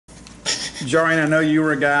Jarrian, I know you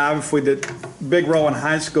were a guy, obviously, that big role in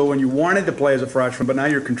high school when you wanted to play as a freshman, but now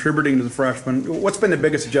you're contributing as a freshman. What's been the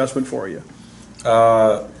biggest adjustment for you?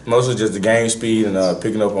 Mostly just the game speed and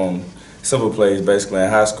picking up on simple plays. Basically, in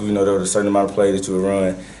high school, you know, there was a certain amount of plays that you would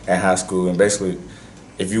run in high school, and basically,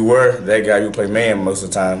 if you were that guy, you would play man most of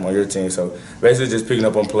the time on your team. So basically, just picking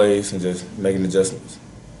up on plays and just making adjustments.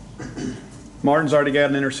 Martin's already got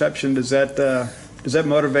an interception. Does that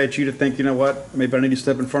motivate you to think, you know what, maybe I need to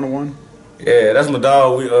step in front of one? Yeah, that's my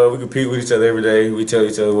dog. We compete with each other every day. We tell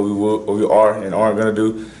each other what we are and aren't gonna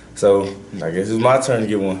do. So I guess it's my turn to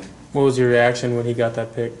get one. What was your reaction when he got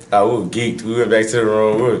that pick? We were geeked. We went back to the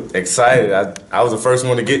room. We were excited. I was the first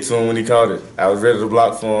one to get to him when he caught it. I was ready to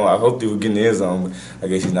block for him. I hoped he would get in the end zone, but I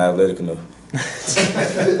guess he's not athletic enough.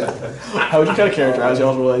 How would you kind of characterize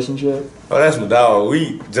y'all's relationship? Oh, that's my dog.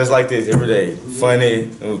 We just like this every day. Funny.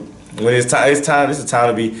 When it's time. It's a time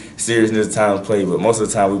to be serious and it's a time to play. But most of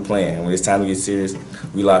the time we playing. When it's time to get serious,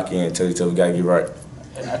 we lock in and tell each other we gotta get right.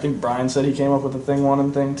 And I think Brian said he came up with the thing one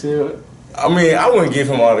and thing two. I mean, I wouldn't give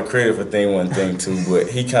him all the credit for thing one, thing two, but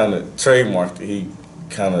he kind of trademarked it. He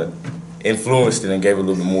kind of influenced it and gave it a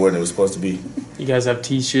little bit more than it was supposed to be. You guys have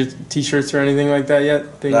t-shirts or anything like that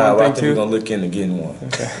yet? Thing nah, one, I think thing we're two? gonna look into getting one.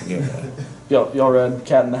 Okay. Getting one. Y'all read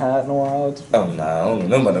Cat in the Hat in a while? Oh nah, I don't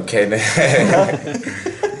know about no cat in the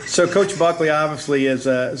hat. So Coach Buckley obviously is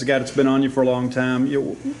a guy that's been on you for a long time.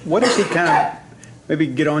 What does he kind of maybe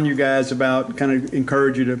get on you guys about, kind of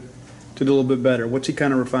encourage you to do a little bit better? What's he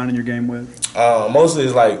kind of refining your game with? Mostly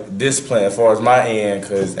it's like discipline as far as my end,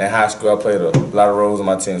 because in high school I played a lot of roles on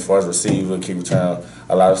my team as far as receiver, kick return,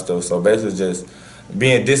 a lot of stuff. So basically just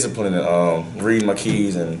being disciplined and reading my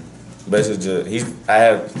keys, and basically just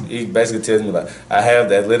he basically tells me like I have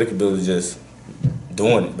the athletic ability, just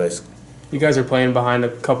doing it basically. You guys are playing behind a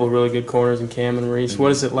couple of really good corners in Cam and Reese.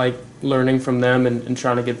 What is it like learning from them and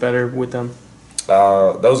trying to get better with them?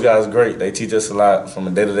 Those guys are great. They teach us a lot from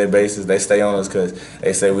a day-to-day basis. They stay on us because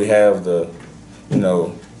they say we have the,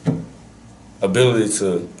 ability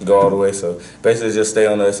to go all the way. So basically just stay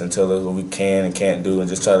on us and tell us what we can and can't do and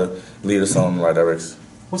just try to lead us on the right direction.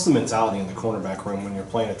 What's the mentality in the cornerback room when you're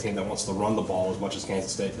playing a team that wants to run the ball as much as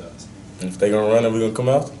Kansas State does? If they're going to run it, we're going to come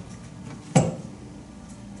out.